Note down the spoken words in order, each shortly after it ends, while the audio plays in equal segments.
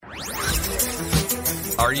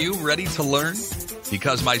Are you ready to learn?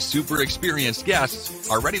 Because my super experienced guests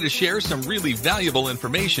are ready to share some really valuable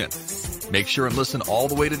information. Make sure and listen all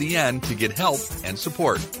the way to the end to get help and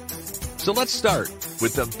support. So let's start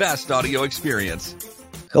with the best audio experience.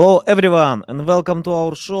 Hello everyone and welcome to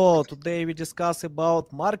our show. Today we discuss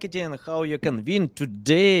about marketing, how you can win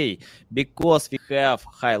today, because we have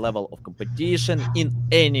high level of competition in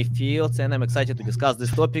any fields, and I'm excited to discuss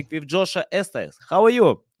this topic with Joshua Estes. How are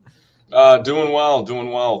you? Doing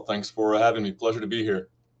well. Thanks for having me. Pleasure to be here.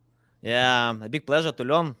 Yeah, a big pleasure to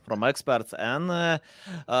learn from experts. And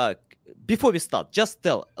before we start, just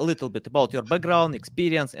tell a little bit about your background,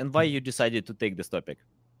 experience, and why you decided to take this topic.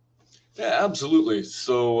 Yeah, absolutely.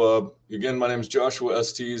 So again, my name is Joshua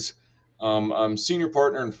Estes. I'm senior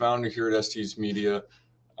partner and founder here at Estes Media.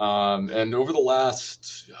 And over the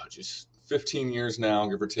last just 15 years now,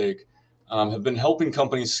 give or take, have been helping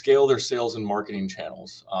companies scale their sales and marketing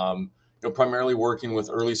channels. Primarily working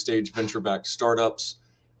with early stage venture-backed startups.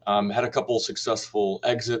 Had a couple successful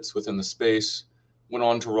exits within the space. Went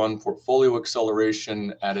on to run portfolio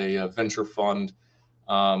acceleration at a venture fund.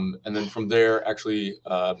 And then from there, actually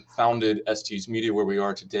founded Estes Media, where we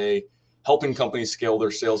are today, helping companies scale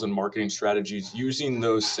their sales and marketing strategies using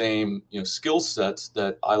those same skill sets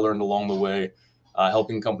that I learned along the way,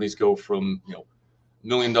 helping companies go from $1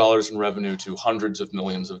 million in revenue to hundreds of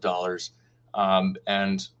millions of dollars.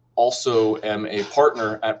 And also am a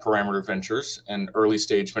partner at Parameter Ventures, an early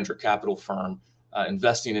stage venture capital firm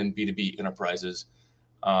investing in B2B enterprises.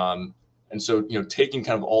 And so, taking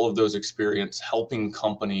kind of all of those experience, helping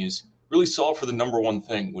companies really solve for the number one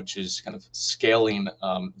thing, which is kind of scaling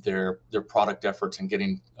their product efforts and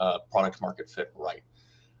getting product market fit right.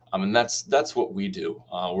 And that's what we do.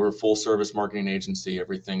 We're a full service marketing agency,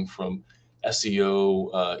 everything from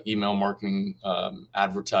SEO, email marketing,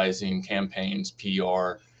 advertising, campaigns,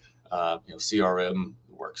 PR, CRM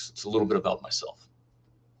works. It's a little bit about myself.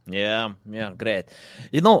 Yeah, great.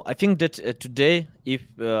 I think that today, if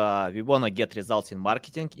we want to get results in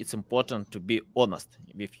marketing, it's important to be honest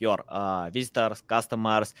with your visitors,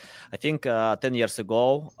 customers. I think 10 years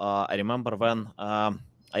ago, I remember when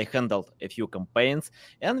I handled a few campaigns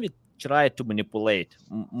and we tried to manipulate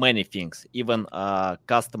many things, even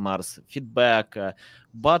customers' feedback.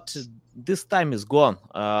 But this time is gone.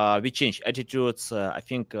 We changed attitudes. I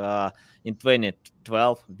think in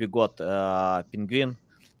 2012, we got Penguin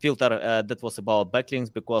filter that was about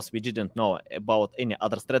backlinks, because we didn't know about any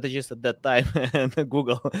other strategies at that time. And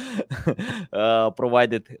Google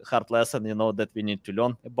provided hard lesson, that we need to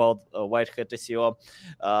learn about white hat SEO.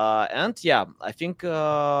 And yeah, I think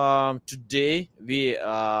today we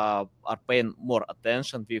are paying more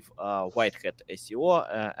attention with white hat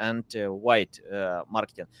SEO and white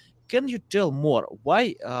marketing. Can you tell more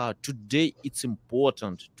why today it's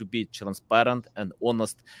important to be transparent and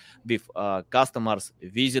honest with customers,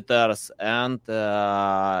 visitors, and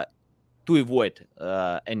to avoid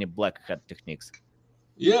any black hat techniques?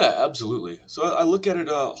 Yeah, absolutely. So I look at it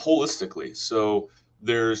holistically. So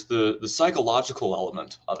there's the psychological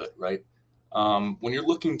element of it, right? When you're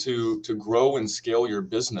looking to grow and scale your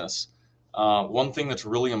business, one thing that's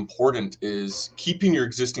really important is keeping your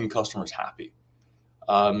existing customers happy.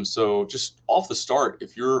 So just off the start,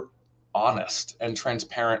 if you're honest and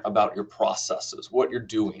transparent about your processes, what you're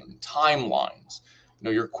doing, timelines,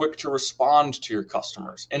 you're quick to respond to your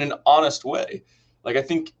customers in an honest way. Like, I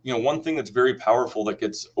think, one thing that's very powerful that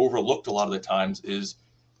gets overlooked a lot of the times is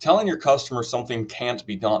telling your customer something can't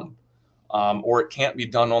be done, or it can't be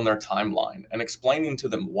done on their timeline, and explaining to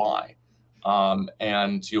them why,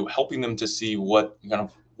 and helping them to see what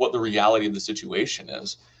the reality of the situation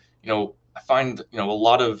is. I find a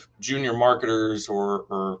lot of junior marketers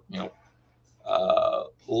or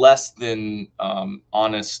less than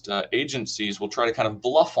honest agencies will try to kind of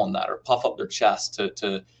bluff on that or puff up their chest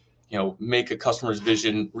to make a customer's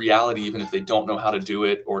vision reality, even if they don't know how to do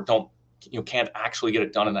it or can't actually get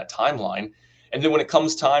it done in that timeline. And then when it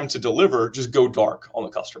comes time to deliver, just go dark on the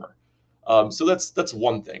customer. So that's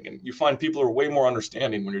one thing. And you find people are way more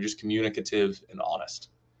understanding when you're just communicative and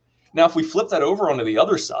honest. Now, if we flip that over onto the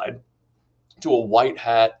other side, to a white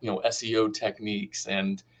hat, SEO techniques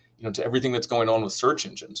and, to everything that's going on with search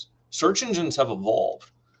engines. Search engines have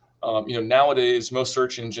evolved. Nowadays, most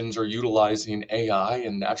search engines are utilizing AI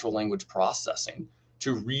and natural language processing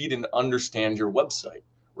to read and understand your website,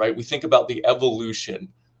 right? We think about the evolution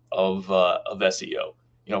of SEO.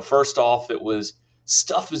 First off, it was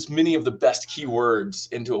stuff as many of the best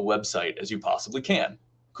keywords into a website as you possibly can.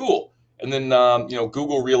 Cool. And then,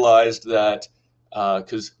 Google realized that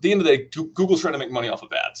because at the end of the day, Google's trying to make money off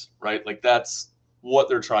of ads, right? Like, that's what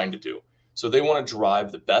they're trying to do. So they want to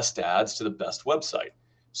drive the best ads to the best website.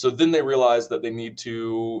 So then they realized that they need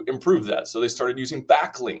to improve that. So they started using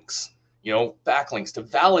backlinks, backlinks to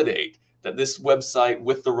validate that this website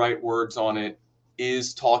with the right words on it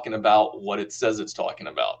is talking about what it says it's talking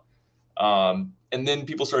about. And then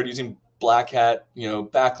people started using black hat,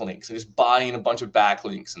 backlinks and just buying a bunch of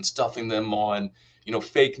backlinks and stuffing them on,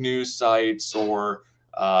 fake news sites or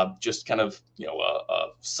just kind of, a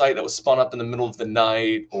site that was spun up in the middle of the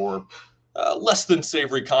night or less than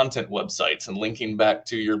savory content websites and linking back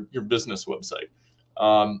to your business website.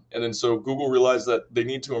 And then so Google realized that they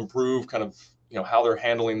need to improve kind of, how they're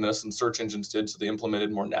handling this, and search engines did. So they implemented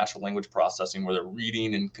more natural language processing where they're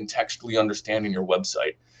reading and contextually understanding your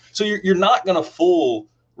website. So you're not going to fool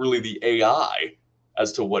really the AI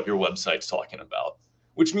as to what your website's talking about,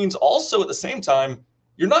 which means also at the same time,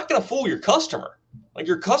 you're not going to fool your customer. Like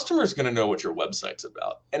your customer is going to know what your website's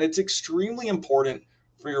about. And it's extremely important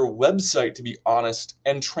for your website to be honest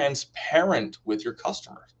and transparent with your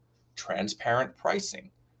customers. Transparent pricing,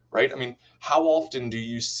 right? I mean, how often do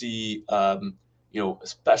you see,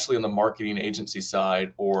 especially on the marketing agency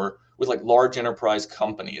side or with like large enterprise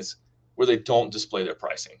companies where they don't display their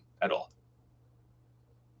pricing at all?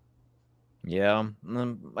 Yeah,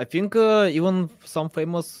 I think even some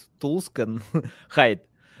famous tools can hide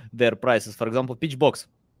their prices. For example, Pitchbox,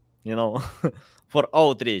 for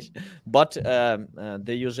outreach. But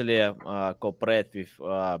they usually cooperate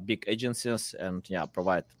with big agencies and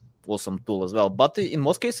provide awesome tool as well. But in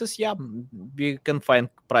most cases, we can find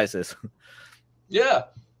prices. Yeah,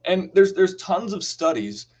 and there's tons of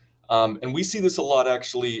studies, and we see this a lot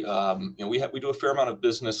actually. We do a fair amount of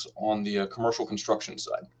business on the commercial construction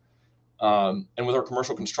side, and with our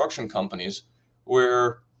commercial construction companies,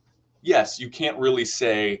 where yes, you can't really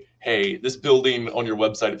say, hey, this building on your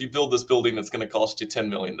website, if you build this building, it's going to cost you $10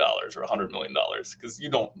 million or $100 million, because you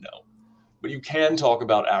don't know. But you can talk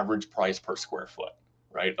about average price per square foot,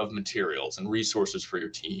 right, of materials and resources for your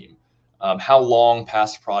team. How long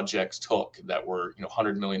past projects took that were,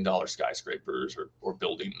 $100 million skyscrapers or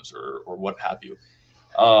buildings or what have you.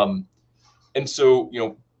 And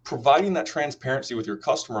so, providing that transparency with your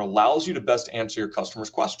customer allows you to best answer your customer's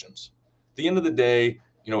questions. At the end of the day,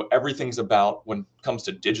 everything's about, when it comes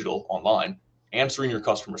to digital online, answering your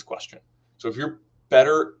customer's question. So if you're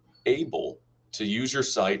better able to use your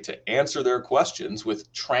site to answer their questions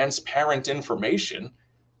with transparent information,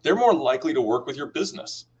 they're more likely to work with your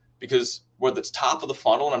business. Because whether it's top of the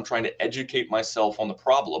funnel and I'm trying to educate myself on the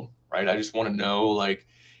problem, right? I just want to know, like,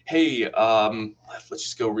 hey, let's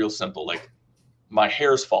just go real simple. Like, my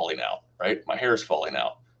hair's falling out, right? My hair's falling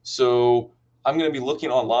out. So I'm going to be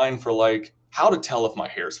looking online for like how to tell if my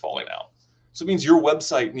hair's falling out. So it means your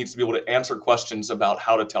website needs to be able to answer questions about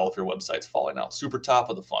how to tell if your website's falling out. Super top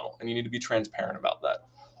of the funnel. And you need to be transparent about that.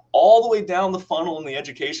 All the way down the funnel in the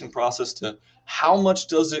education process to how much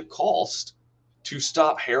does it cost to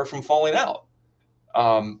stop hair from falling out?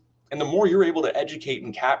 And the more you're able to educate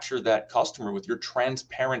and capture that customer with your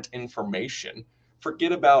transparent information,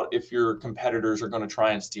 forget about if your competitors are going to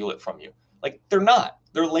try and steal it from you. Like, they're not.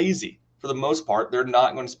 They're lazy. For the most part, they're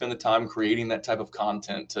not going to spend the time creating that type of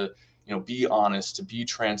content to, be honest, to be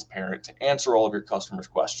transparent, to answer all of your customers'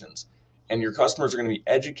 questions. And your customers are going to be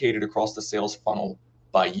educated across the sales funnel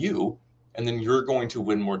by you, and then you're going to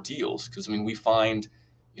win more deals. Because, we find,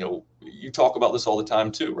 you talk about this all the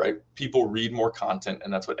time too, right? People read more content,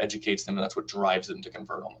 and that's what educates them, and that's what drives them to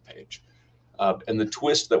convert on the page. And the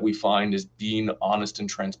twist that we find is being honest and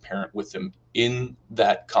transparent with them in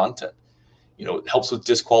that content. It helps with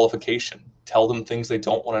disqualification. Tell them things they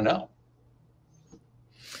don't want to know.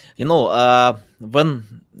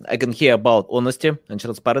 When I can hear about honesty and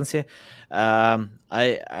transparency, I'm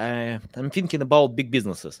thinking about big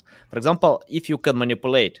businesses. For example, if you can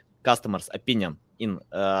manipulate customers' opinion in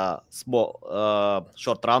small,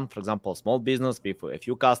 short run, for example, small business with a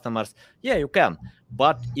few customers, you can.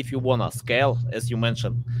 But if you want to scale, as you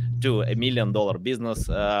mentioned, to $1 million business,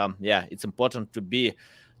 it's important to be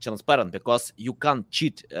transparent, because you can't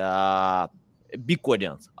cheat a big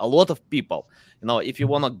audience, a lot of people. If you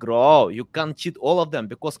want to grow, you can't cheat all of them,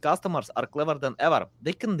 because customers are clever than ever.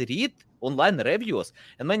 They can read online reviews,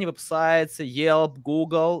 and many websites, Yelp,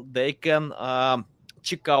 Google, they can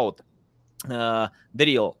check out the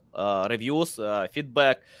real reviews,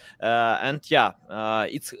 feedback, and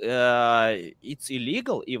it's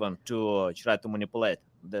illegal even to try to manipulate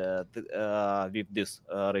with these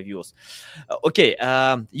reviews.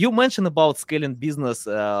 You mentioned about scaling business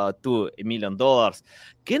to $1 million.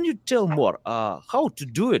 Can you tell more how to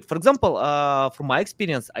do it? For example, from my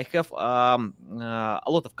experience, I have a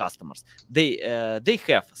lot of customers. They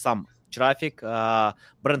have some traffic,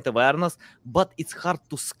 brand awareness, but it's hard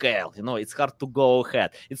to scale. It's hard to go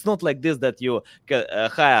ahead. It's not like this that you can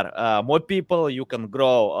hire more people, you can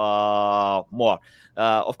grow more.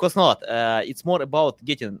 Of course not. It's more about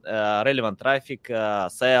getting relevant traffic,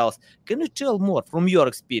 sales. Can you tell more from your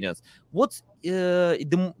experience? What's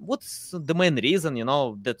the main reason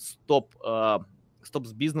that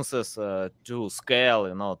stops businesses to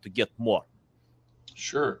scale, to get more?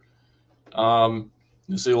 Sure. So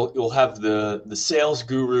you'll have the sales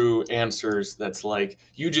guru answers that's like,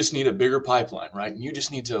 you just need a bigger pipeline, right? And you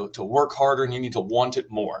just need to work harder, and you need to want it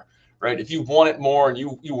more, right? If you want it more and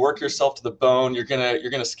you work yourself to the bone, you're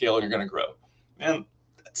gonna scale and you're gonna grow. Man,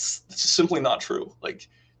 that's just simply not true. Like,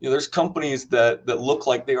 there's companies that look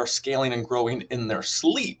like they are scaling and growing in their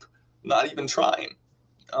sleep, not even trying.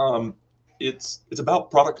 It's about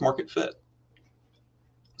product market fit.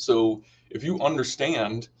 So if you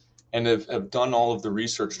understand and have done all of the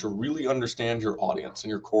research to really understand your audience and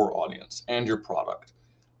your core audience and your product,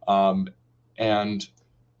 and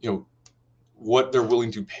what they're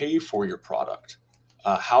willing to pay for your product,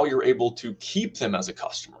 how you're able to keep them as a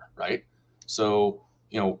customer, right? So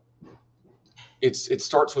it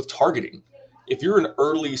starts with targeting. If you're an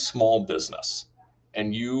early small business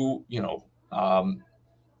and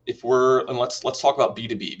let's talk about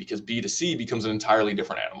B2B, because B2C becomes an entirely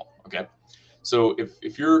different animal. Okay. So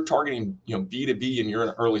if you're targeting, B2B and you're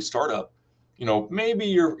an early startup, maybe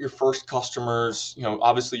your first customers,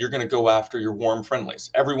 obviously you're going to go after your warm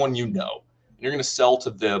friendlies, everyone and you're going to sell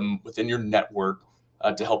to them within your network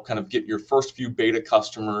to help kind of get your first few beta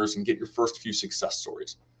customers and get your first few success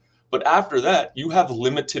stories. But after that, you have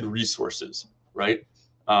limited resources, right?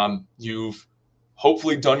 You've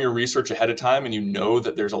hopefully done your research ahead of time, and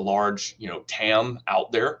that there's a large, TAM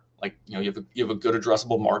out there. Like, you have a good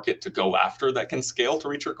addressable market to go after that can scale to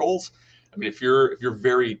reach your goals. I mean, if you're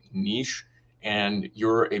very niche and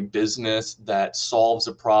you're a business that solves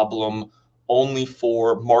a problem only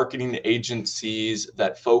for marketing agencies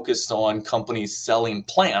that focus on companies selling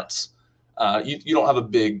plants, you don't have a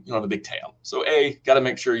big TAM. So got to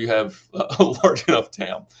make sure you have a large enough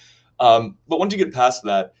TAM. But once you get past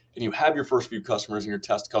that and you have your first few customers and your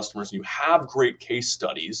test customers, and you have great case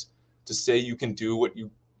studies to say you can do what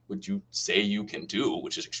you say you can do,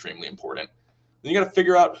 which is extremely important, then you got to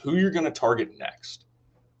figure out who you're going to target next.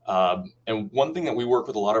 And one thing that we work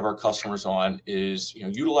with a lot of our customers on is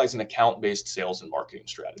utilizing account-based sales and marketing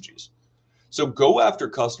strategies. So go after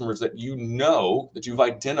customers that that you've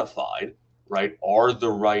identified, right, are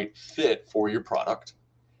the right fit for your product.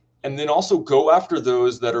 And then also go after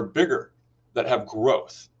those that are bigger, that have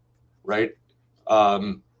growth, right?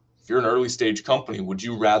 If you're an early stage company, would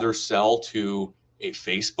you rather sell to a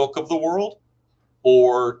Facebook of the world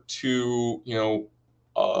or to,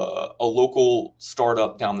 a local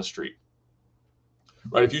startup down the street,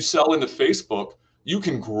 right? If you sell into Facebook, you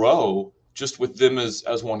can grow just with them as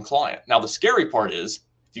one client. Now, the scary part is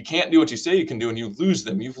if you can't do what you say you can do and you lose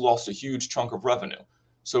them, you've lost a huge chunk of revenue.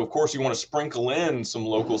 So of course you want to sprinkle in some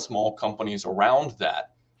local small companies around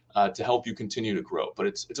that to help you continue to grow. But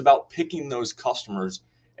it's about picking those customers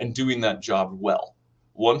and doing that job well.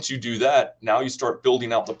 Once you do that, now you start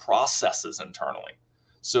building out the processes internally.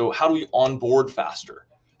 So how do we onboard faster?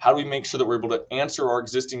 How do we make sure that we're able to answer our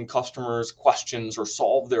existing customers' questions or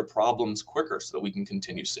solve their problems quicker so that we can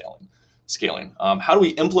continue scaling? How do we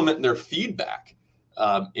implement their feedback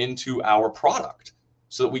into our product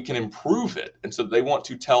so that we can improve it and so that they want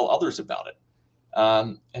to tell others about it?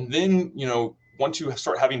 And then, once you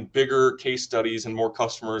start having bigger case studies and more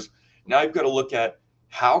customers, now you've got to look at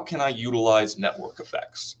how can I utilize network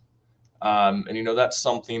effects? And that's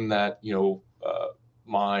something that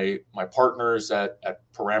my partners at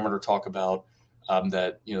Parameter talk about,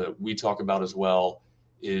 that we talk about as well,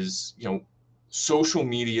 is social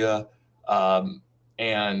media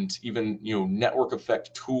and even network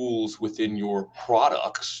effect tools within your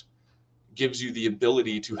products gives you the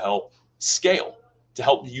ability to help scale, to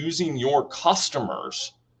help using your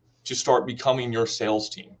customers to start becoming your sales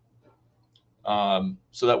team.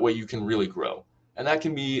 So that way you can really grow. And that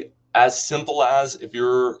can be as simple as if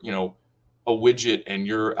you're, a widget and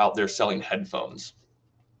you're out there selling headphones.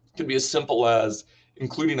 It could be as simple as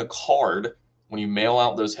including a card when you mail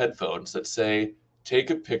out those headphones that say, take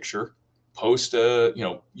a picture, post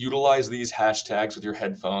utilize these hashtags with your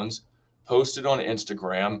headphones, post it on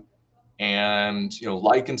Instagram, and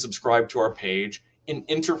like and subscribe to our page, and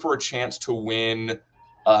enter for a chance to win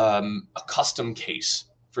a custom case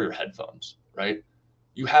for your headphones, right?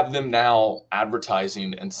 You have them now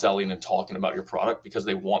advertising and selling and talking about your product because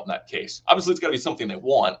they want that case. Obviously, it's got to be something they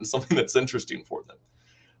want and something that's interesting for them.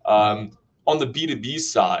 On the B2B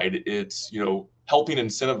side, it's, helping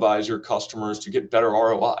incentivize your customers to get better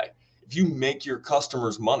ROI. If you make your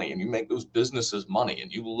customers money and you make those businesses money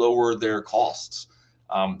and you lower their costs,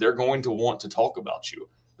 they're going to want to talk about you.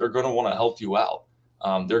 They're going to want to help you out.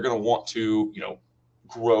 They're going to want to,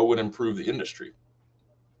 grow and improve the industry.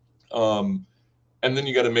 And then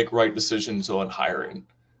you got to make right decisions on hiring.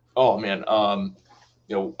 Oh man,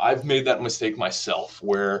 I've made that mistake myself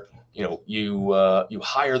where you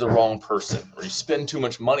hire the wrong person, or you spend too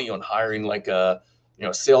much money on hiring like a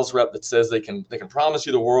sales rep that says they can promise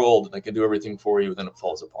you the world and they can do everything for you, then it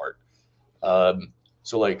falls apart.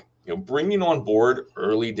 So bringing on board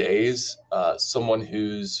early days someone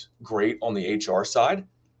who's great on the HR side,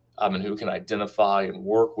 and who can identify and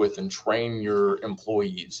work with and train your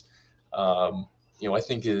employees, I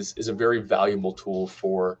think is a very valuable tool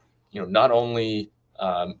for not only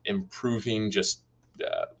improving just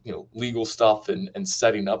legal stuff and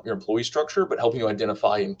setting up your employee structure, but helping you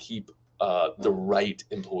identify and keep the right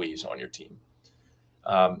employees on your team.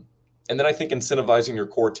 And then I think incentivizing your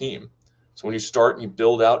core team. So when you start and you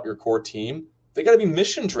build out your core team, they got to be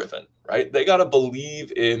mission driven, right? They got to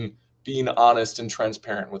believe in being honest and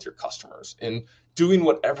transparent with your customers and doing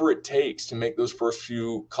whatever it takes to make those first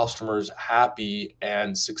few customers happy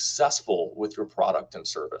and successful with your product and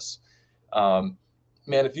service.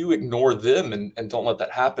 Man, if you ignore them and don't let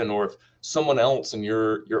that happen, or if someone else in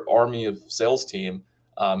your army of sales team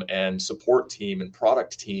and support team and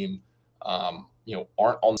product team aren't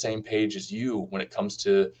on the same page as you when it comes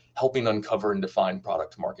to helping uncover and define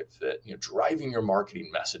product market fit, driving your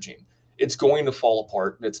marketing messaging, it's going to fall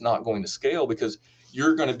apart. It's not going to scale because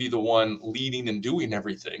you're going to be the one leading and doing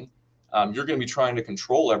everything. You're going to be trying to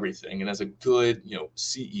control everything. And as a good,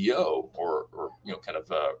 CEO or kind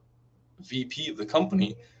of a VP of the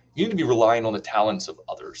company, you need to be relying on the talents of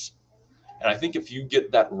others. And I think if you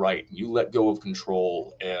get that right, you let go of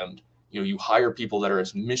control and you hire people that are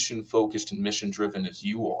as mission focused and mission driven as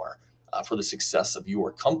you are for the success of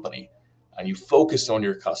your company, and you focus on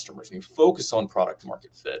your customers and you focus on product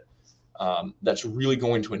market fit, that's really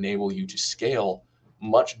going to enable you to scale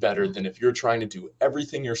much better than if you're trying to do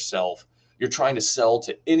everything yourself. You're trying to sell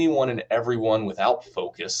to anyone and everyone without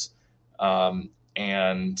focus.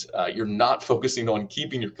 And you're not focusing on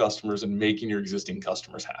keeping your customers and making your existing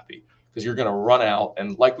customers happy, because you're going to run out.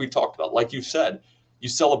 And like we talked about, like you said, you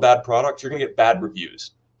sell a bad product, you're going to get bad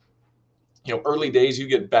reviews. Early days, you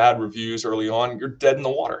get bad reviews early on, you're dead in the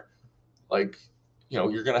water.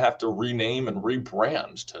 You're going to have to rename and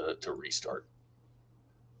rebrand to restart.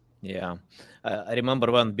 Yeah, I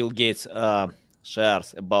remember when Bill Gates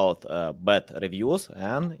shares about bad reviews,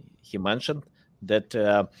 and he mentioned that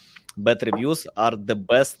bad reviews are the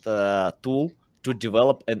best tool to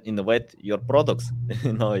develop and innovate your products.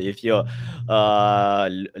 If you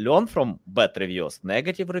learn from bad reviews,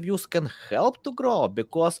 negative reviews can help to grow,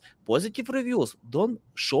 because positive reviews don't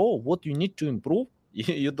show what you need to improve.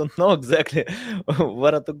 You don't know exactly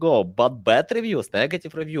where to go. But bad reviews,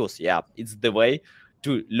 negative reviews, yeah, it's the way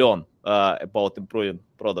to learn about improving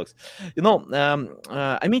products.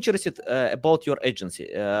 I'm interested about your agency.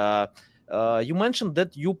 You mentioned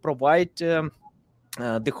that you provide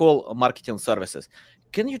the whole marketing services.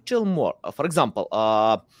 Can you tell more? For example,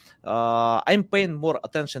 I'm paying more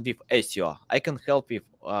attention with SEO. I can help with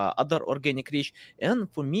other organic reach, and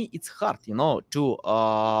for me it's hard, to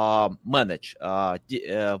manage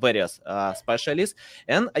various specialists.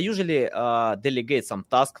 And I usually delegate some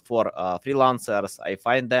tasks for freelancers. I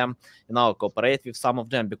find them, cooperate with some of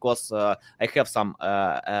them, because I have some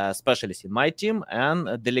specialists in my team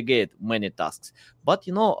and delegate many tasks. But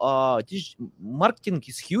this marketing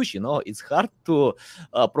is huge. It's hard to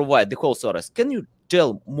provide the whole service. Can you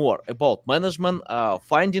tell more about management,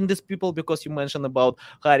 finding these people? Because you mentioned about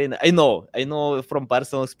hiring. I know from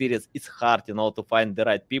personal experience, it's hard, to find the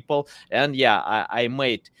right people. And yeah, I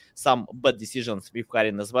made some bad decisions with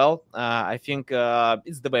hiring as well. I think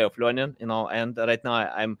it's the way of learning, and right now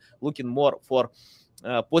I'm looking more for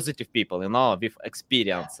positive people, with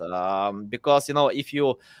experience, because, if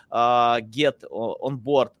you get on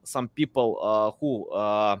board some people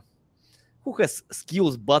who has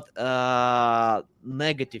skills but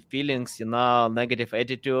negative feelings, negative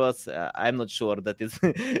attitudes, I'm not sure that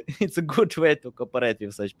it's a good way to cooperate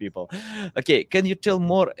with such people. Okay, can you tell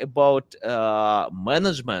more about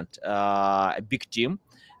management, a big team,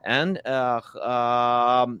 and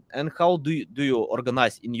how do you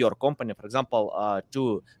organize in your company, for example,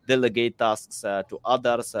 to delegate tasks to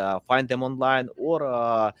others, find them online,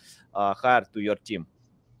 or hire to your team?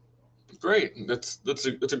 Great. That's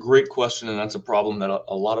a great question, and that's a problem that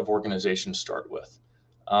a lot of organizations start with.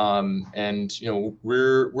 And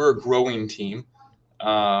we're a growing team.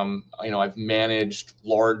 I've managed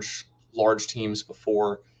large teams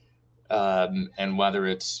before, and whether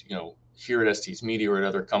it's here at ST's Media or at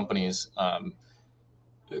other companies,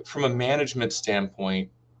 from a management standpoint,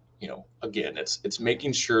 again, it's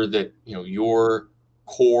making sure that your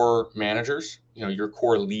core managers, your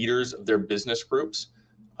core leaders of their business groups,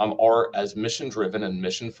 are as mission driven and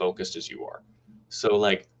mission focused as you are. So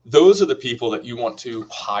like those are the people that you want to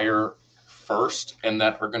hire first, and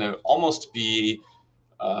that are going to almost be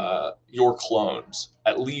your clones,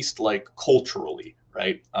 at least like culturally,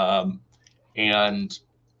 right? And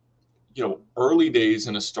early days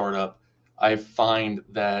in a startup, I find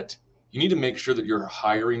that you need to make sure that you're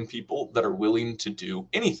hiring people that are willing to do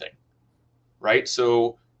anything, right?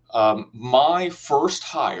 So my first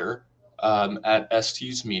hire at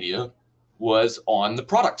ST's Media was on the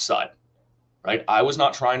product side, right? I was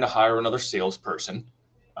not trying to hire another salesperson.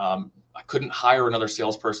 I couldn't hire another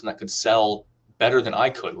salesperson that could sell better than I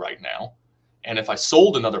could right now. And if I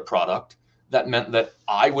sold another product, that meant that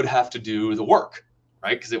I would have to do the work,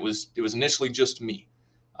 right? Because it was initially just me.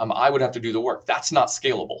 I would have to do the work. That's not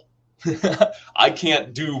scalable. I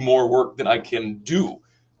can't do more work than I can do.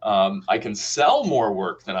 I can sell more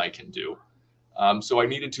work than I can do. So I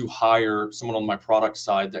needed to hire someone on my product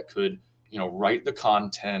side that could, write the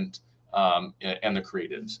content and the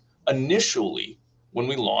creatives. Initially, when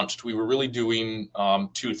we launched, we were really doing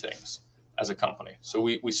two things as a company. So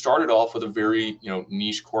we started off with a very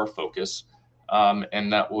niche core focus,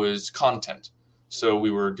 and that was content. So we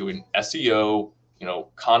were doing SEO,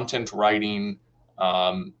 content writing.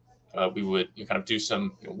 We would kind of do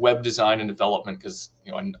some web design and development because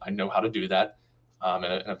I know how to do that, and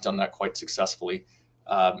I've done that quite successfully.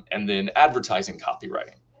 And then advertising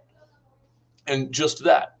copywriting, and just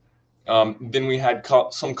that. Then we had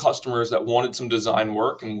some customers that wanted some design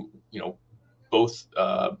work, and both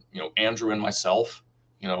Andrew and myself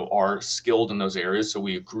are skilled in those areas, so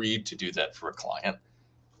we agreed to do that for a client.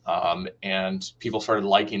 And people started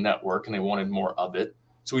liking that work and they wanted more of it.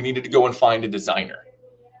 So we needed to go and find a designer.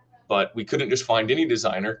 But we couldn't just find any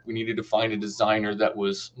designer. We needed to find a designer that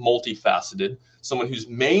was multifaceted, someone whose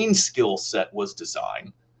main skill set was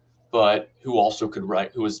design, but who also could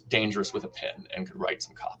write, who was dangerous with a pen and could write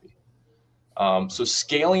some copy. So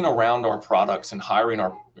scaling around our products and hiring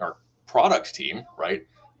our product team, right,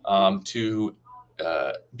 to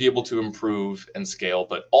be able to improve and scale,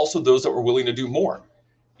 but also those that were willing to do more.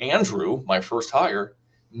 Andrew, my first hire,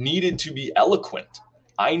 needed to be eloquent.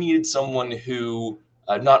 I needed someone who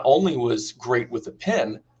not only was great with a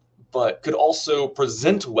pen, but could also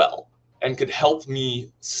present well and could help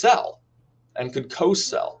me sell and could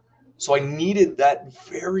co-sell. So I needed that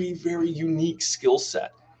very, very unique skill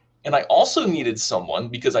set. And I also needed someone,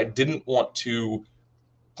 because I didn't want to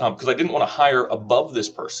hire above this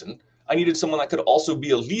person. I needed someone that could also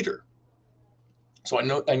be a leader. So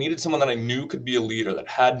I needed someone that I knew could be a leader, that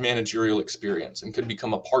had managerial experience and could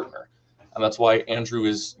become a partner. And that's why Andrew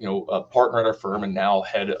is, a partner at our firm and now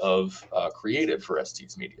head of creative for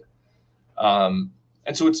ST's Media. And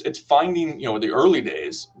so it's finding, the early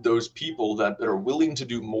days, those people that are willing to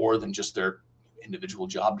do more than just their individual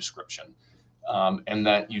job description, and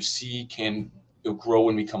that you see can grow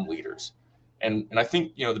and become leaders. And I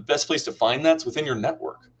think, the best place to find that's within your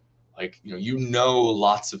network. Like,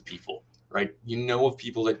 lots of people, right? Of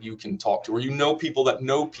people that you can talk to, or people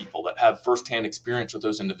that have firsthand experience with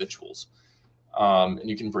those individuals, and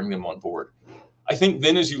you can bring them on board. I think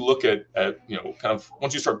then as you look at kind of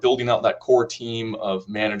once you start building out that core team of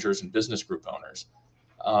managers and business group owners,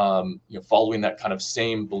 following that kind of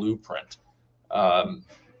same blueprint,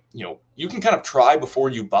 you can kind of try before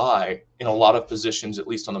you buy in a lot of positions, at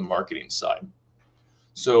least on the marketing side.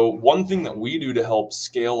 So one thing that we do to help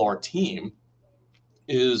scale our team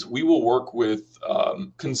is we will work with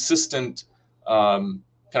consistent kind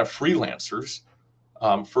of freelancers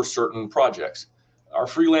for certain projects. Our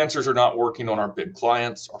freelancers are not working on our big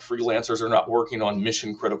clients. Our freelancers are not working on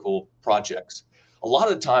mission critical projects. A lot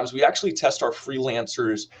of times we actually test our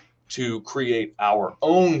freelancers to create our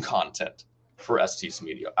own content for ST's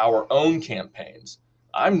Media, our own campaigns.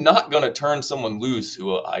 I'm not going to turn someone loose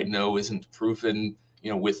who I know isn't proven,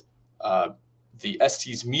 with the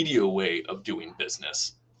ST's Media way of doing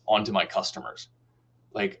business onto my customers.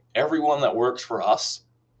 Like, everyone that works for us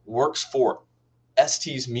works for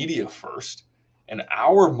ST's Media first, and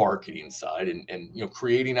our marketing side, and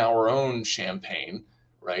creating our own champagne,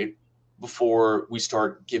 right, before we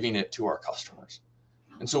start giving it to our customers.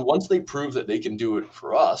 And so once they prove that they can do it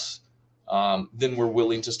for us, then we're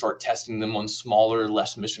willing to start testing them on smaller,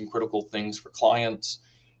 less mission critical things for clients.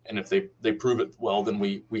 And if they prove it well, then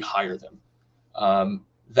we hire them.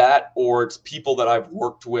 That, or it's people that I've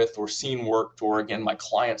worked with or seen worked, or again, my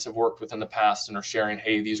clients have worked with in the past and are sharing,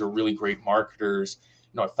 hey, these are really great marketers.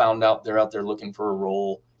 I found out they're out there looking for a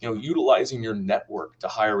role, utilizing your network to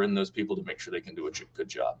hire in those people to make sure they can do a good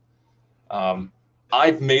job.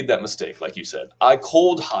 I've made that mistake, like you said. I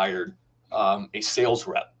cold hired a sales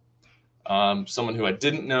rep, someone who I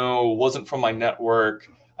didn't know, wasn't from my network.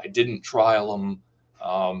 I didn't trial them.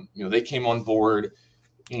 They came on board,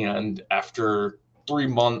 and after 3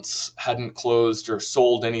 months hadn't closed or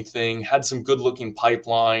sold anything, had some good looking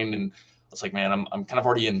pipeline. And I was like, man, I'm kind of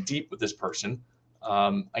already in deep with this person.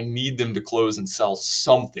 I need them to close and sell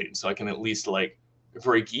something so I can at least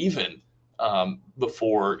break even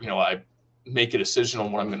before, I make a decision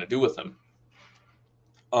on what I'm going to do with them.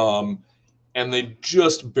 And they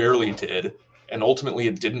just barely did. And ultimately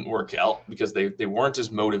it didn't work out because they weren't as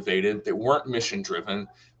motivated. They weren't mission driven.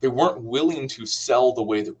 They weren't willing to sell the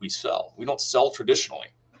way that we sell. We don't sell traditionally.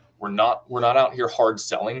 We're not out here hard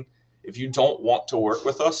selling. If you don't want to work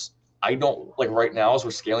with us, I don't, right now as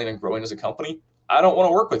we're scaling and growing as a company, I don't want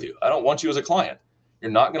to work with you. I don't want you as a client. You're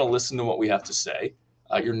not going to listen to what we have to say.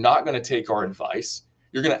 You're not going to take our advice.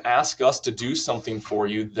 You're going to ask us to do something for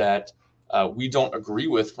you that we don't agree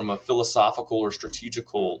with from a philosophical or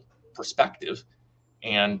strategical perspective.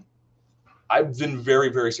 And I've been very,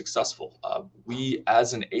 very successful. We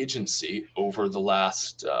as an agency over the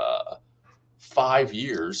last 5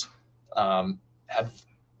 years have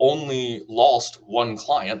only lost one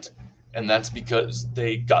client, and that's because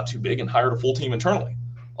they got too big and hired a full team internally.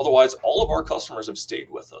 Otherwise, all of our customers have stayed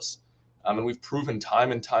with us. And we've proven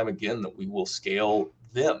time and time again that we will scale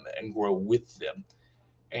them and grow with them.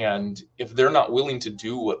 And if they're not willing to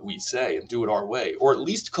do what we say and do it our way, or at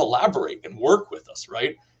least collaborate and work with us,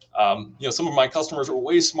 right? Some of my customers are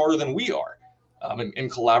way smarter than we are,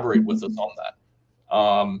 and collaborate with us on that.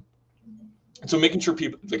 And so making sure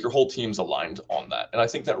people, your whole team's aligned on that. And I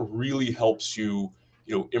think that really helps you,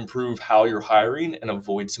 improve how you're hiring and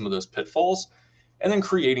avoid some of those pitfalls. And then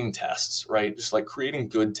creating tests, right? Just creating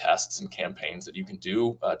good tests and campaigns that you can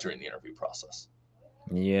do during the interview process.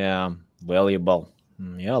 Yeah, valuable.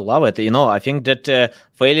 Yeah, love it. I think that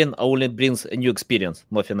failing only brings a new experience,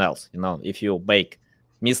 nothing else. If you make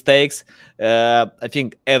mistakes, I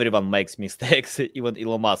think everyone makes mistakes, even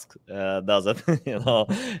Elon Musk does it.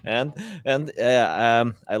 And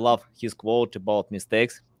I love his quote about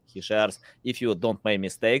mistakes. He shares, if you don't make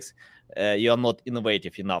mistakes, you are not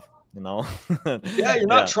innovative enough. Yeah, you're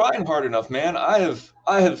not trying hard enough, man. I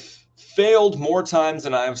have failed more times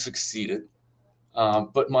than I have succeeded.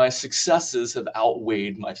 But my successes have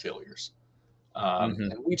outweighed my failures.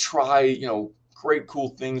 And we try, great, cool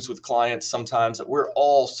things with clients sometimes that we're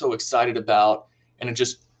all so excited about, and it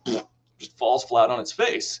just falls flat on its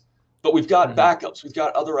face. But we've got backups. We've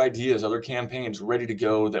got other ideas, other campaigns ready to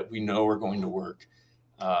go that we know are going to work,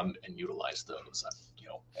 and utilize those.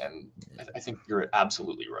 And I think you're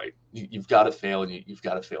absolutely right. You've got to fail, and you've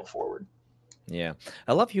got to fail forward. Yeah.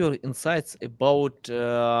 I love your insights about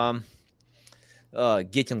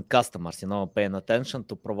getting customers, paying attention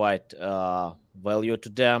to provide value to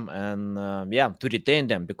them and to retain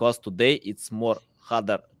them, because today it's more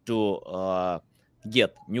harder to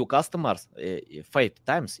get new customers 5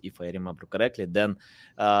 times, if I remember correctly, than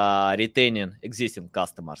retaining existing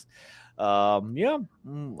customers. Can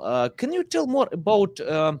you tell more about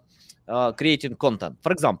creating content?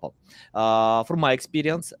 For example, from my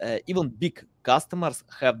experience, even big customers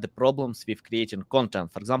have the problems with creating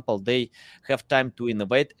content. For example, they have time to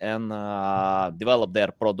innovate and develop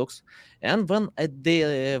their products. And when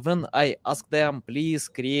I ask them, please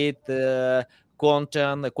create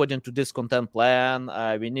content according to this content plan,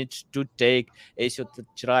 we need to take SEO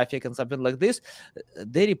traffic and something like this,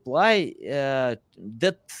 they reply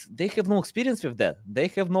that they have no experience with that. They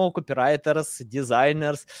have no copywriters,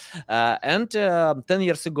 designers. And 10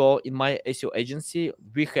 years ago in my SEO agency,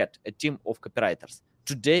 we had a team of copywriters.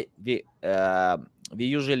 Today, we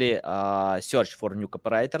usually search for new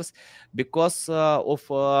copywriters because of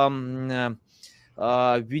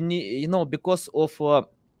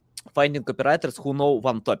finding copywriters who know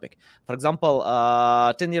one topic. For example,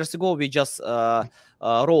 10 years ago, we just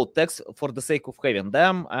wrote text for the sake of having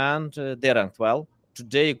them, and they ranked well.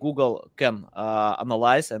 Today, Google can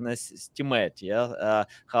analyze and estimate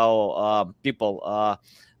how people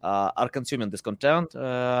are consuming this content.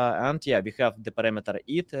 And we have the parameter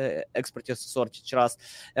EAT, expertise, search, trust.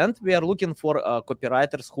 And we are looking for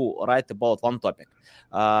copywriters who write about one topic.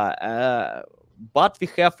 but we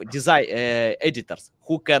have design editors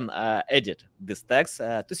who can edit this text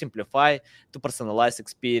to simplify, to personalize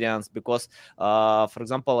experience. Because, for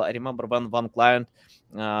example, I remember when one client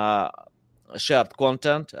shared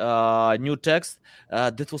content, new text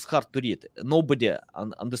that was hard to read. Nobody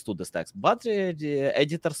understood this text, but the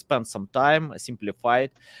editor spent some time,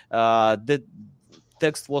 simplified. The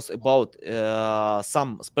text was about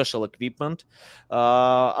some special equipment.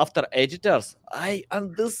 After editors, I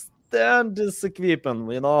understand this equipment,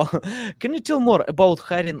 Can you tell more about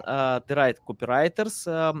hiring the right copywriters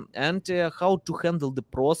and how to handle the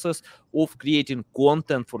process of creating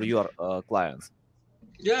content for your clients?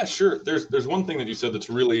 Yeah, sure. There's one thing that you said that's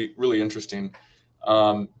really, really interesting.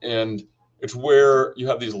 And it's where you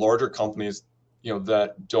have these larger companies,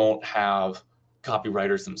 that don't have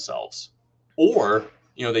copywriters themselves, or,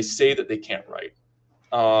 they say that they can't write.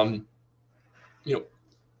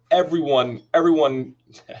 Everyone,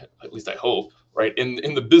 at least I hope, right,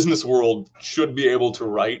 in the business world should be able to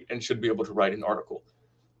write and should be able to write an article.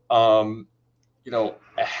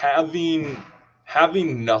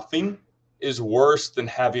 Having nothing is worse than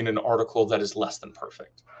having an article that is less than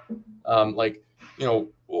perfect. One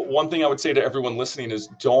thing I would say to everyone listening is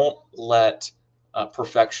don't let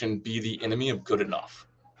perfection be the enemy of good enough.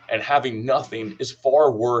 And having nothing is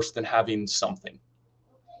far worse than having something.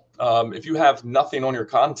 If you have nothing on your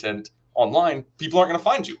content online, people aren't going to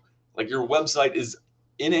find you. Like, your website is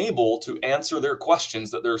unable to answer their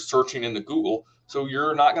questions that they're searching into Google. So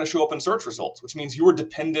you're not going to show up in search results, which means you're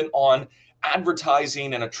dependent on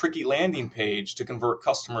advertising and a tricky landing page to convert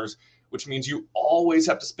customers, which means you always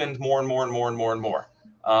have to spend more and more and more and more and more.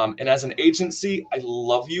 And as an agency, I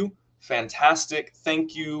love you. Fantastic.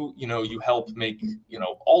 Thank you. You help make,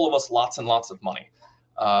 all of us lots and lots of money.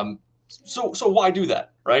 So why do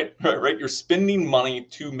that, right? Right. You're spending money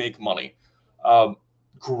to make money.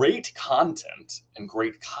 Great content and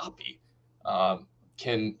great copy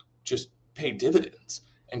can just pay dividends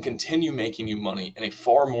and continue making you money in a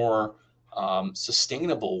far more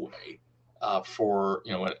sustainable way for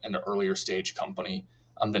an earlier stage company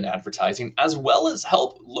than advertising, as well as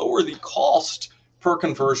help lower the cost per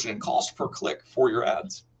conversion and cost per click for your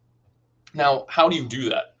ads. Now, how do you do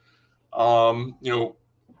that?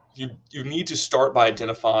 You need to start by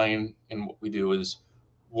identifying, and what we do is,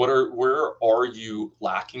 where are you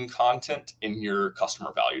lacking content in your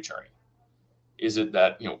customer value journey? Is it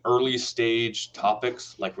that early stage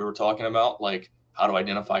topics like we were talking about, like how to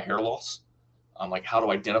identify hair loss, like how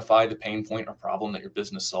to identify the pain point or problem that your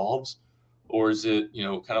business solves? Or is it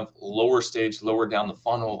kind of lower stage, lower down the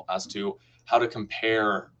funnel as to how to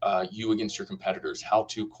compare you against your competitors, how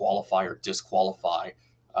to qualify or disqualify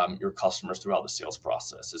your customers throughout the sales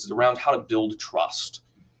process? Is it around how to build trust?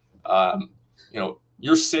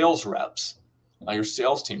 Your sales reps, your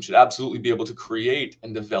sales team should absolutely be able to create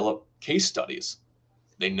and develop case studies.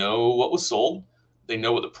 They know what was sold, they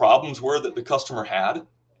know what the problems were that the customer had,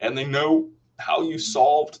 and they know how you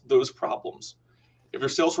solved those problems. If your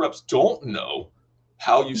sales reps don't know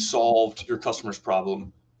how you solved your customer's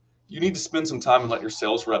problem, you need to spend some time and let your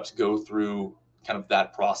sales reps go through kind of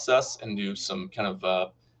that process and do some kind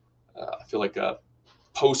of, I feel like a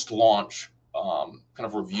post-launch kind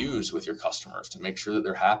of reviews with your customers to make sure that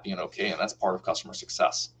they're happy and okay, and that's part of customer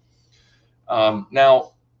success.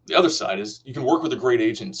 Now, the other side is you can work with a great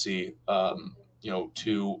agency,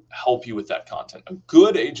 to help you with that content. A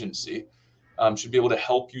good agency should be able to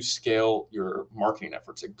help you scale your marketing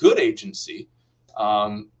efforts. A good agency,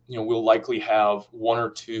 will likely have one or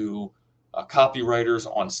two copywriters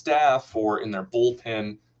on staff or in their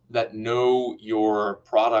bullpen that know your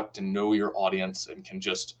product and know your audience and can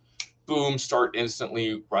just boom, start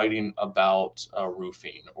instantly writing about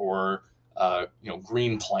roofing or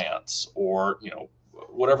green plants or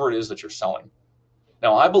whatever it is that you're selling.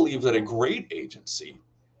 Now, I believe that a great agency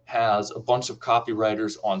has a bunch of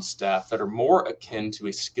copywriters on staff that are more akin to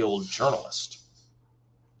a skilled journalist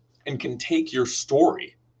and can take your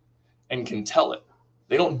story and can tell it.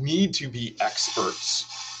 They don't need to be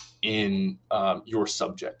experts in your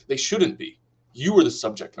subject. They shouldn't be. You are the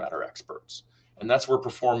subject matter experts. And that's where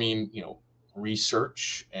performing,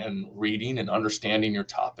 research and reading and understanding your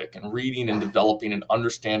topic and reading and developing and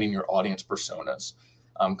understanding your audience personas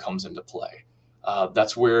comes into play.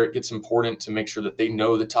 That's where it gets important to make sure that they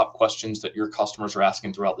know the top questions that your customers are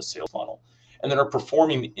asking throughout the sales funnel, and then are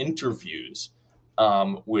performing interviews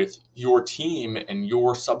with your team and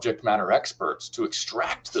your subject matter experts to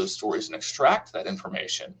extract those stories and extract that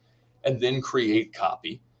information, and then create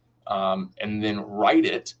copy and then write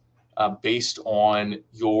it based on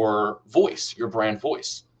your voice, your brand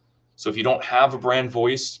voice. So if you don't have a brand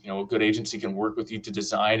voice, a good agency can work with you to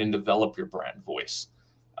design and develop your brand voice.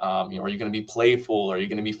 Are you going to be playful? Are you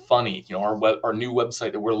going to be funny? Our new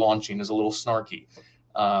website that we're launching is a little snarky.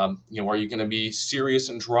 Are you going to be serious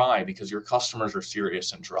and dry because your customers are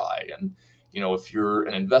serious and dry? And if you're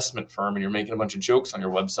an investment firm and you're making a bunch of jokes on your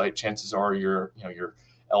website, chances are your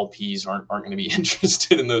LPs aren't going to be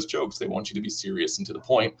interested in those jokes. They want you to be serious and to the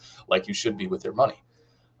point, like you should be with their money.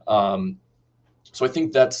 So I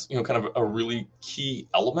think that's kind of a really key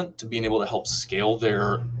element to being able to help scale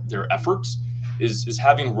their efforts is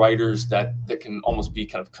having writers that can almost be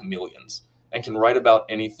kind of chameleons and can write about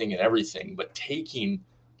anything and everything, but taking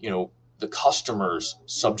the customer's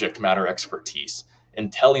subject matter expertise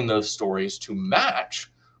and telling those stories to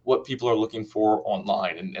match what people are looking for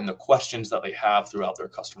online and the questions that they have throughout their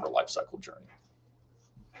customer lifecycle journey.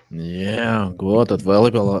 Yeah, good,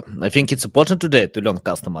 valuable. I think it's important today to learn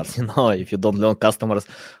customers. If you don't learn customers,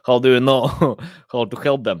 how do you know how to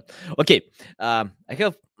help them? Okay, I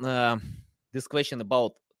have this question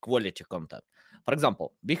about quality content. For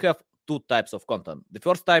example, we have two types of content. The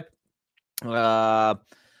first type, I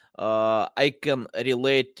can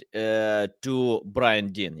relate to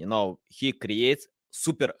Brian Dean. He creates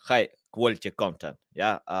super high quality content,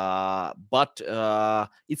 but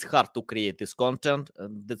it's hard to create this content.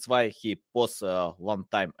 That's why he posts one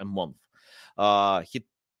time a month. I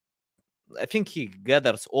think he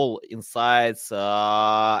gathers all insights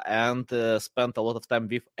and spent a lot of time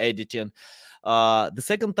with editing. The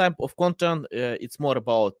second type of content, it's more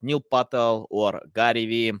about Neil Patel or Gary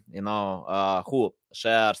Vee, who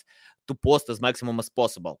shares to post as maximum as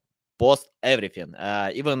possible. Post everything.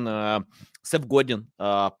 Even Seth Godin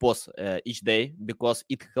posts each day because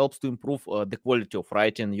it helps to improve the quality of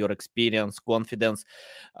writing, your experience, confidence.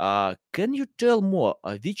 Can you tell more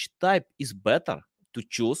which type is better to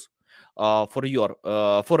choose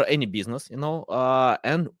for any business,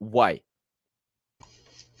 and why?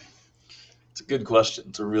 It's a good question.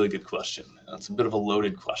 It's a really good question. It's a bit of a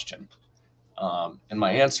loaded question. And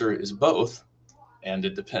my answer is both, and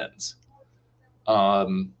it depends.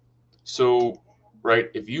 So, right,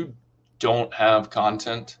 if you don't have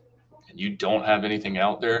content and you don't have anything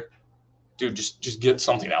out there, dude, just get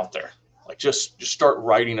something out there. Like just start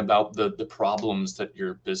writing about the problems that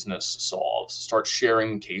your business solves. Start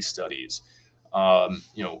sharing case studies.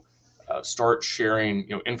 Start sharing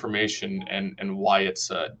information and why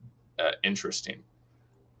it's interesting.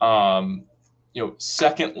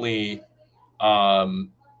 Secondly, I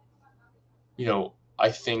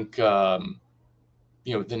think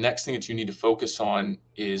the next thing that you need to focus on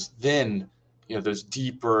is then those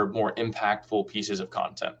deeper, more impactful pieces of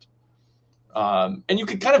content. And you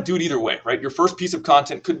can kind of do it either way, right? Your first piece of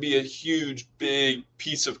content could be a huge, big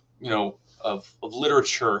piece of of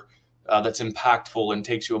literature that's impactful and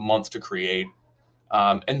takes you a month to create,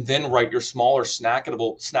 and then write your smaller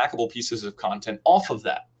snackable pieces of content off of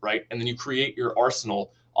that, right? And then you create your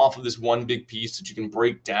arsenal off of this one big piece that you can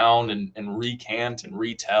break down and recant and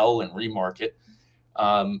retell and remarket.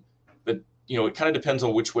 But it kind of depends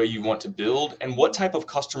on which way you want to build and what type of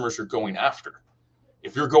customers you're going after.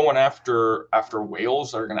 If you're going after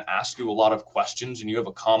whales that are going to ask you a lot of questions and you have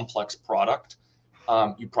a complex product,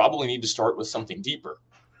 you probably need to start with something deeper.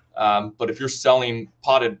 But if you're selling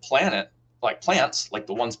potted plants like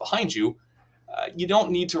the ones behind you, you don't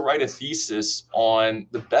need to write a thesis on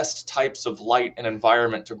the best types of light and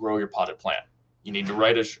environment to grow your potted plant. You need to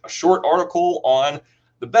write a short article on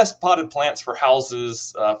the best potted plants for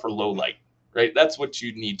houses for low light, right? That's what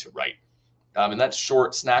you need to write. And that's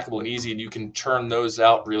short, snackable, and easy, and you can churn those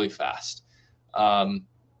out really fast.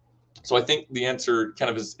 So I think the answer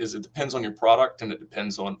kind of is it depends on your product and it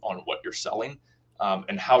depends on what you're selling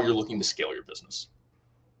and how you're looking to scale your business.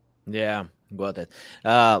 Yeah, got it.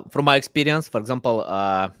 From my experience, for example,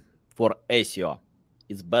 for SEO,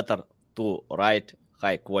 it's better to write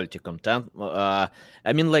high quality content. High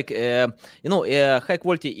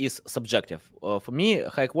quality is subjective. For me,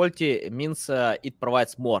 high quality means it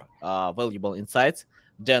provides more valuable insights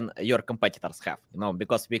than your competitors have,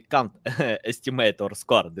 because we can't estimate or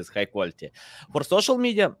score this high quality. For social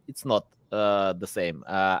media, it's not the same.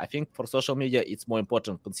 I think for social media, it's more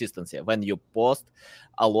important consistency when you post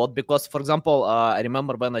a lot, because, for example, I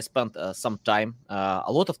remember when I spent some time,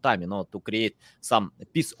 a lot of time, to create some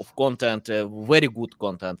piece of content, very good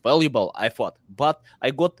content, valuable, I thought, but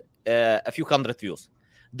I got a few hundred views.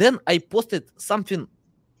 Then I posted something.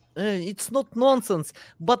 It's not nonsense,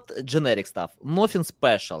 but generic stuff, nothing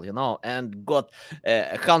special, and got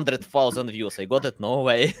 100,000 views. I got it no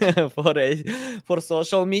way. For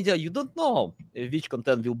social media, you don't know which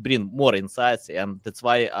content will bring more insights, and that's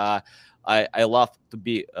why I love to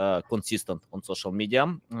be consistent on social media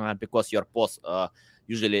because your post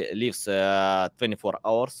usually lives 24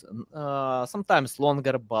 hours, sometimes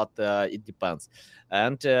longer, but it depends.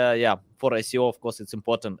 And for SEO, of course, it's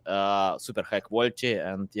important, super high quality,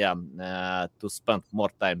 and to spend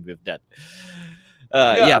more time with that.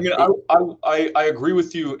 I mean, I agree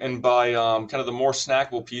with you, and by kind of the more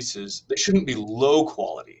snackable pieces, they shouldn't be low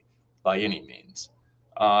quality by any means.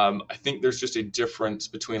 I think there's just a difference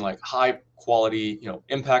between like high quality,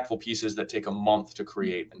 impactful pieces that take a month to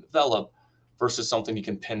create and develop versus something you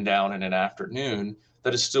can pin down in an afternoon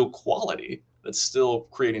that is still quality, that's still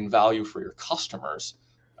creating value for your customers.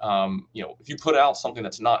 If you put out something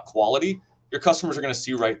that's not quality, your customers are going to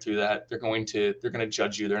see right through that. They're going to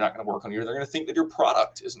judge you. They're not going to work on you. They're going to think that your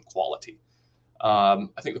product isn't quality. I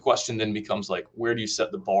think the question then becomes like, where do you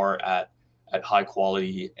set the bar at high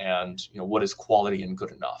quality, and what is quality and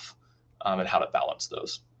good enough, and how to balance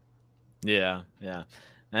those. And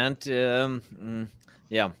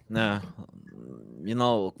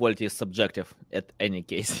quality is subjective at any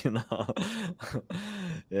case.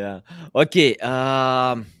 Okay.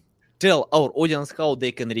 Tell our audience how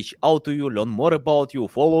they can reach out to you, learn more about you,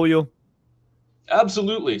 follow you.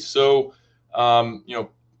 Absolutely. So,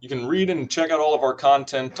 you can read and check out all of our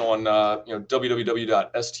content on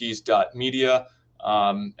www.sts.media,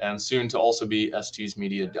 and soon to also be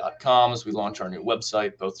stsmedia.com as we launch our new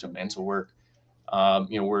website. Both domains will work.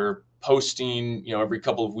 We're posting every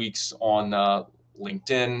couple of weeks on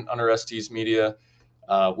LinkedIn under STs Media.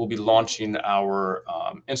 We'll be launching our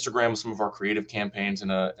Instagram, some of our creative campaigns in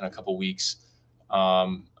a couple weeks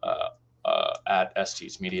at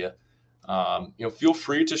STs Media. Feel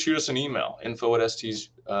free to shoot us an email,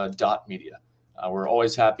 info@sts.media. We're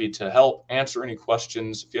always happy to help answer any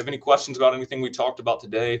questions. If you have any questions about anything we talked about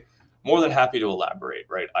today, more than happy to elaborate,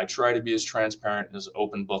 right? I try to be as transparent and as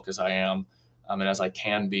open book as I am, and as I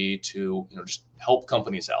can be to, just help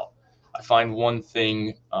companies out. I find one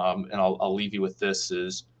thing, and I'll leave you with this,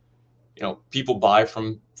 is, people buy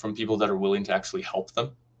from people that are willing to actually help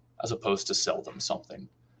them as opposed to sell them something.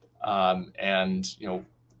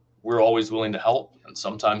 We're always willing to help, and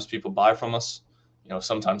sometimes people buy from us.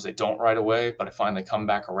 Sometimes they don't right away, but I find they come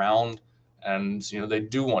back around and, they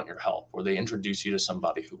do want your help, or they introduce you to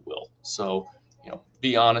somebody who will. So,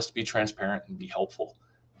 be honest, be transparent, and be helpful.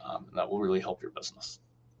 And that will really help your business.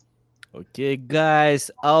 Okay,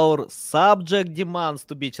 guys, our subject demands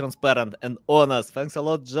to be transparent and honest. Thanks a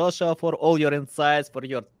lot, Joshua, for all your insights, for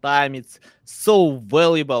your time. It's so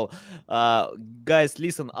valuable. Guys,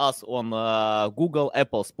 listen us on Google,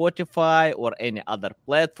 Apple, Spotify, or any other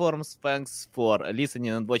platforms. Thanks for listening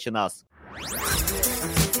and watching us.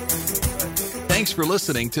 Thanks for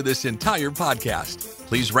listening to this entire podcast.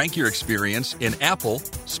 Please rank your experience in Apple,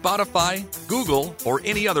 Spotify, Google, or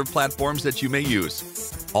any other platforms that you may use.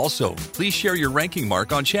 Also, please share your ranking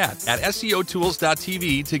mark on chat at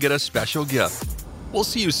SEOtools.tv to get a special gift. We'll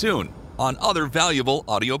see you soon on other valuable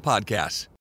audio podcasts.